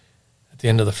the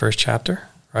end of the first chapter,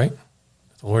 right?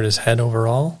 The Lord is head over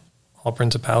all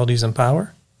principalities and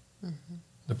power, mm-hmm.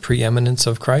 the preeminence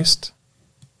of Christ.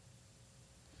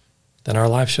 Then our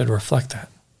life should reflect that.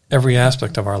 Every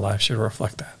aspect of our life should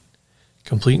reflect that.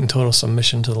 Complete and total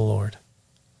submission to the Lord.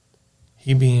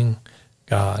 He being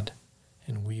God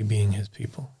and we being his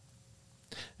people.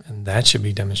 And that should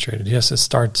be demonstrated. Yes, it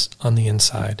starts on the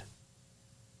inside.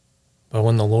 But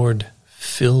when the Lord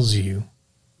fills you,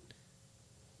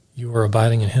 you are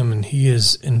abiding in him, and he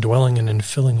is indwelling and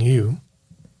infilling you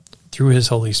through his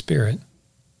Holy Spirit.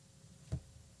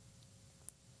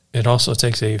 it also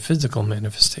takes a physical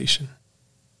manifestation,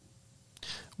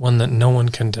 one that no one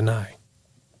can deny.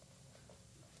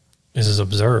 It is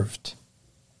observed.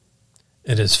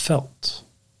 It is felt.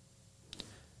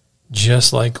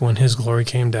 Just like when his glory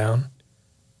came down,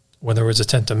 whether it was a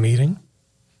tent of meeting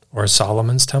or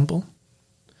Solomon's temple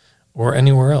or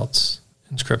anywhere else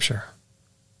in Scripture.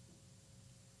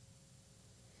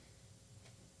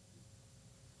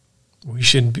 We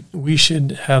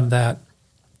should have that,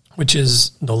 which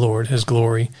is the Lord, his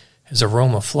glory, his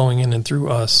aroma flowing in and through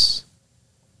us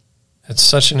at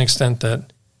such an extent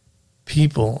that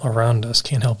people around us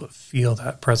can't help but feel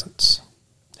that presence,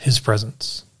 his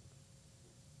presence.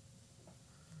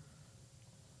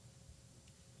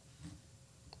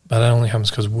 But that only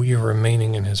happens because we are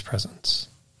remaining in his presence.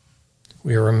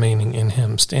 We are remaining in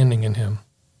him, standing in him.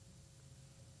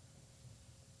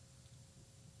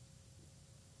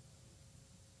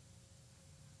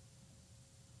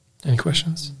 Any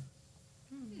questions?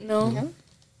 No.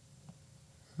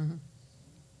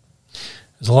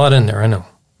 There's a lot in there, I know.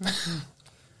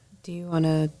 Do you want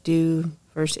to do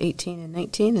verse 18 and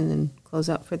 19 and then close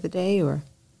out for the day, or?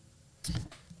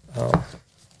 Let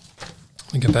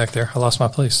me get back there. I lost my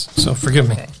place, so forgive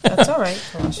me. Okay, that's all right.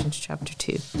 Colossians chapter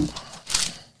 2.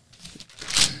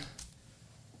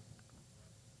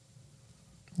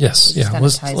 Yes, It just kinda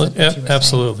ties up what you were saying.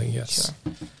 absolutely, yes.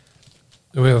 Sure.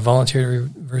 Do we have a volunteer to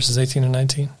read verses 18 and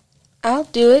 19? I'll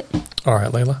do it. All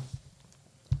right, Layla.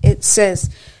 It says,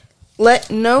 "Let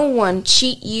no one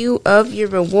cheat you of your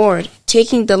reward,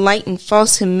 taking delight in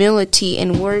false humility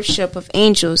and worship of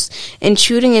angels,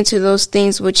 intruding into those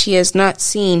things which he has not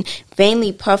seen,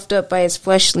 vainly puffed up by his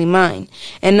fleshly mind,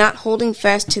 and not holding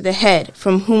fast to the head,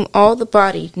 from whom all the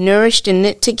body, nourished and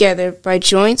knit together by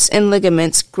joints and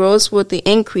ligaments, grows with the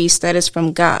increase that is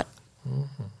from God."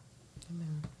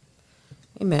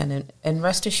 Amen. And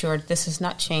rest assured, this has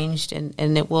not changed,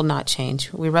 and it will not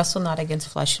change. We wrestle not against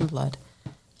flesh and blood,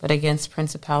 but against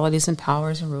principalities and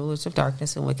powers and rulers of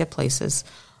darkness and wicked places.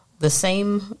 The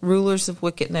same rulers of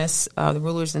wickedness, the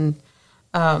rulers and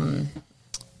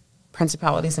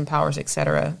principalities and powers,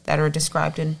 etc., that are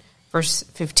described in verse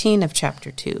 15 of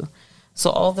chapter 2. So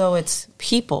although it's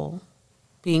people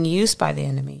being used by the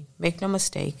enemy, make no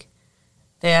mistake,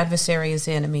 the adversary is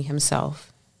the enemy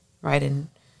himself, right? And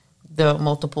the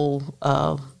multiple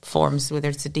forms, whether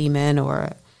it's a demon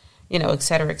or, et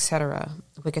cetera,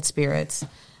 wicked spirits.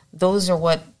 Those are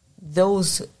what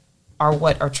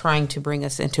are trying to bring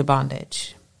us into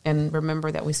bondage. And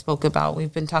remember that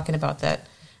we've been talking about that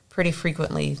pretty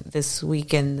frequently this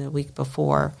week and the week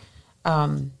before.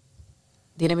 The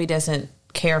enemy doesn't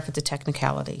care if it's a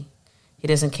technicality. He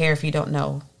doesn't care if you don't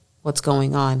know what's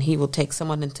going on. He will take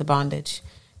someone into bondage,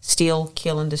 steal,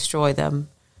 kill, and destroy them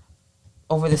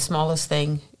over the smallest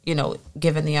thing,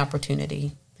 given the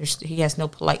opportunity. He has no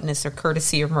politeness or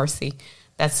courtesy or mercy.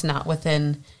 That's not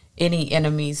within any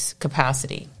enemy's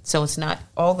capacity. So it's not,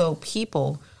 although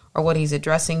people are what he's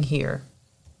addressing here,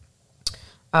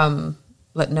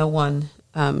 let no one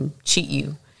cheat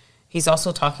you. He's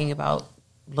also talking about,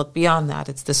 look beyond that.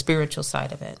 It's the spiritual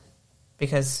side of it.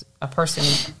 Because a person,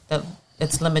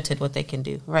 it's limited what they can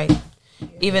do, right?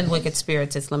 Even wicked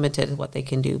spirits, it's limited what they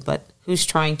can do. But who's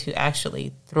trying to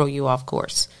actually throw you off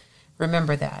course?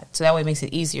 Remember that. So that way it makes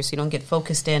it easier so you don't get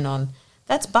focused in on,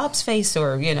 that's Bob's face,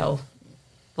 or,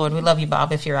 Lord, we love you,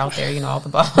 Bob, if you're out there, all the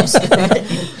Bobs.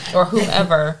 Or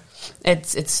whomever.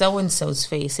 It's so-and-so's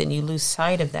face, and you lose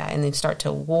sight of that, and then start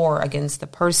to war against the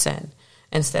person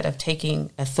instead of taking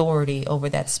authority over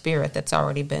that spirit that's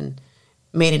already been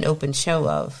made an open show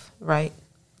of, right?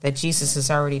 That Jesus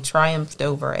has already triumphed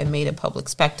over and made a public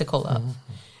spectacle of,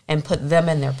 and put them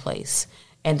in their place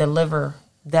and deliver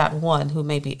that one who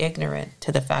may be ignorant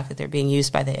to the fact that they're being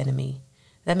used by the enemy.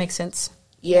 That makes sense?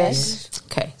 Yes.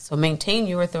 Okay, so maintain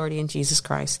your authority in Jesus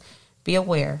Christ. Be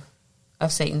aware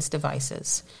of Satan's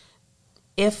devices.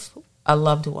 If a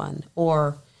loved one,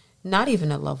 or not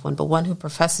even a loved one, but one who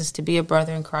professes to be a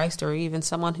brother in Christ, or even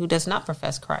someone who does not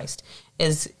profess Christ,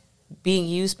 is being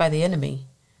used by the enemy,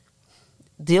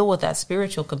 deal with that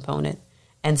spiritual component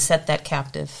and set that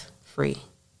captive free.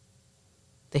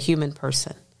 The human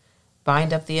person.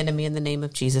 Bind up the enemy in the name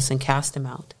of Jesus and cast him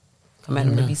out. Command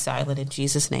him to be silent in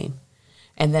Jesus' name.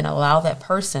 And then allow that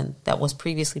person that was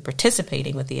previously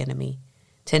participating with the enemy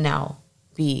to now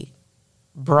be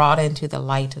brought into the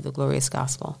light of the glorious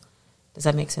gospel. Does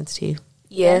that make sense to you?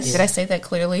 Yes. Did I say that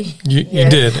clearly? You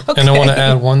did. Okay. And I want to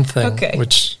add one thing, Okay.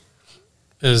 which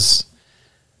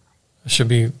should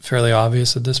be fairly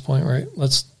obvious at this point, right?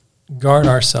 Let's guard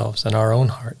ourselves and our own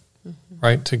heart,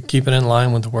 right? To keep it in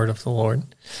line with the word of the Lord,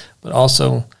 but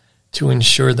also to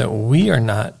ensure that we are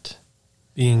not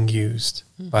being used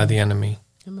by the enemy,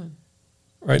 Amen.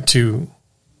 right?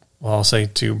 I'll say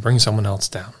to bring someone else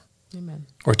down, Amen.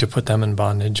 or to put them in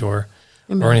bondage, or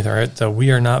Amen. anything. Right? That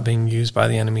we are not being used by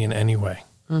the enemy in any way.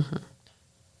 Mm-hmm.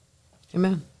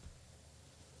 Amen.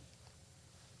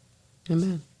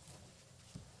 Amen.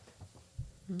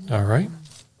 All right.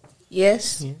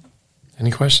 Yes. Yeah.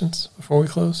 Any questions before we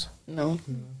close? No.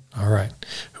 All right.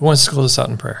 Who wants to close us out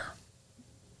in prayer?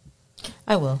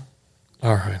 I will.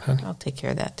 All right, honey. I'll take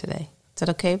care of that today. Is that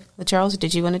okay? Charles,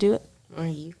 did you want to do it? Or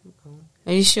you can go.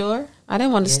 Are you sure? I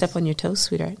didn't want to Yes. step on your toes,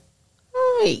 sweetheart.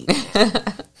 Right.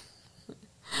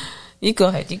 You go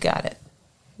ahead. You got it.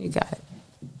 You got it.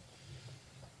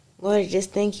 Lord,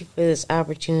 just thank you for this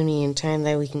opportunity and time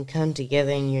that we can come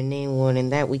together in your name, Lord,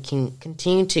 and that we can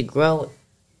continue to grow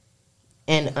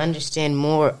and understand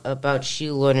more about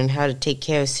you, Lord, and how to take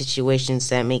care of situations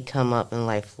that may come up in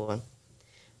life, Lord.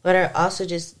 But I also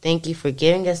just thank you for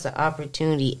giving us the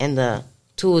opportunity and the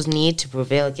tools needed to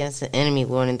prevail against the enemy,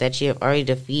 Lord, and that you have already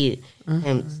defeated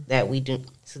him,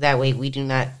 so that way we do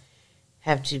not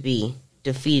have to be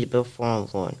defeated before him,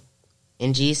 Lord.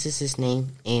 In Jesus'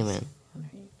 name, amen.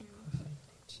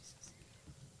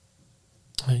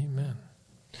 Amen.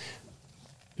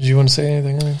 Did you want to say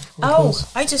anything, honey, before we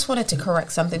close? I just wanted to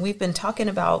correct something. We've been talking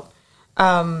about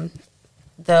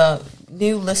the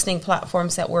new listening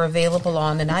platforms that were available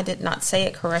on, and I did not say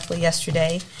it correctly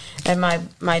yesterday, and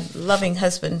my loving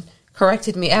husband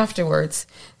corrected me afterwards.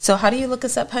 So how do you look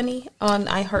us up, honey, on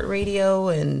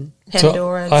iHeartRadio and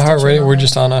Pandora? So and Stitcher and iHeartRadio, all we're that?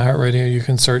 just on iHeartRadio. You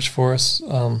can search for us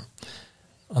on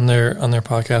their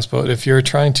podcast. But if you're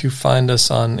trying to find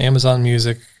us on Amazon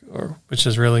Music, which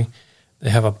is really, they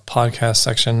have a podcast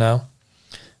section now.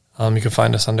 You can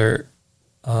find us under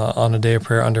on A Day of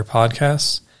Prayer under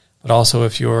podcasts. But also,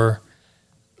 if you're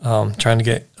trying to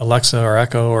get Alexa or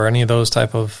Echo or any of those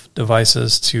type of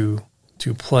devices to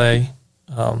play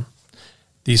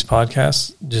these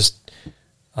podcasts, just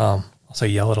I'll say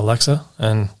yell at Alexa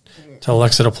and tell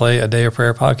Alexa to play A Day of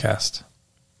Prayer podcast.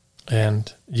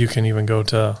 And you can even go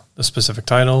to the specific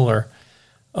title or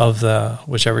of the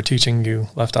whichever teaching you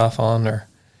left off on, or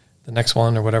the next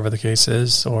one, or whatever the case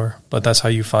is. But that's how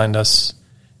you find us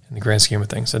in the grand scheme of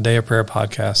things. A Day of Prayer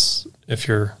podcasts, if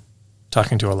you're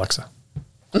talking to Alexa.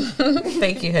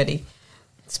 Thank you, honey.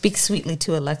 Speak sweetly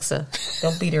to Alexa.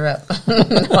 Don't beat her up. No,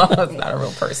 it's not a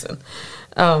real person.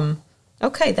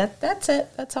 Okay, that's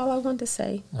it. That's all I wanted to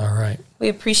say. All right. We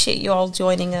appreciate you all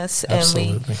joining us.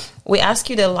 Absolutely. And we ask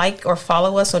you to like or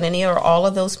follow us on any or all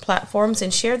of those platforms,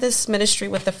 and share this ministry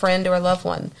with a friend or a loved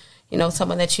one. You know,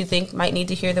 someone that you think might need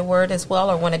to hear the word as well,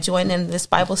 or want to join in this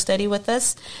Bible study with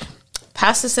us.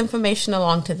 Pass this information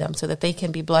along to them so that they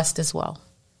can be blessed as well.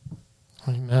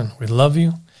 Amen. We love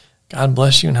you. God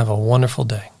bless you, and have a wonderful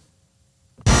day.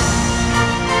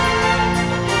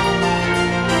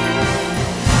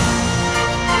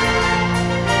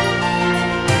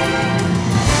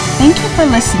 Thank you for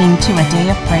listening to A Day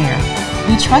of Prayer.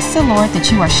 We trust the Lord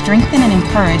that you are strengthened and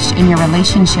encouraged in your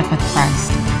relationship with Christ.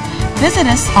 Visit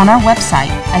us on our website,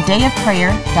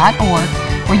 adayofprayer.org,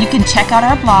 where you can check out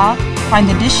our blog, find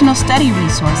additional study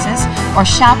resources, or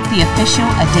shop the official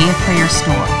A Day of Prayer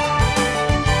store.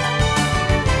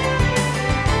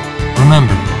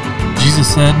 Remember, Jesus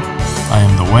said, I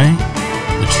am the way,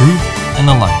 the truth, and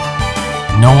the life.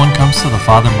 No one comes to the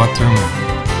Father but through me.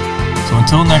 So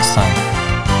until next time,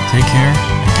 take care,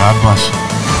 and God bless you.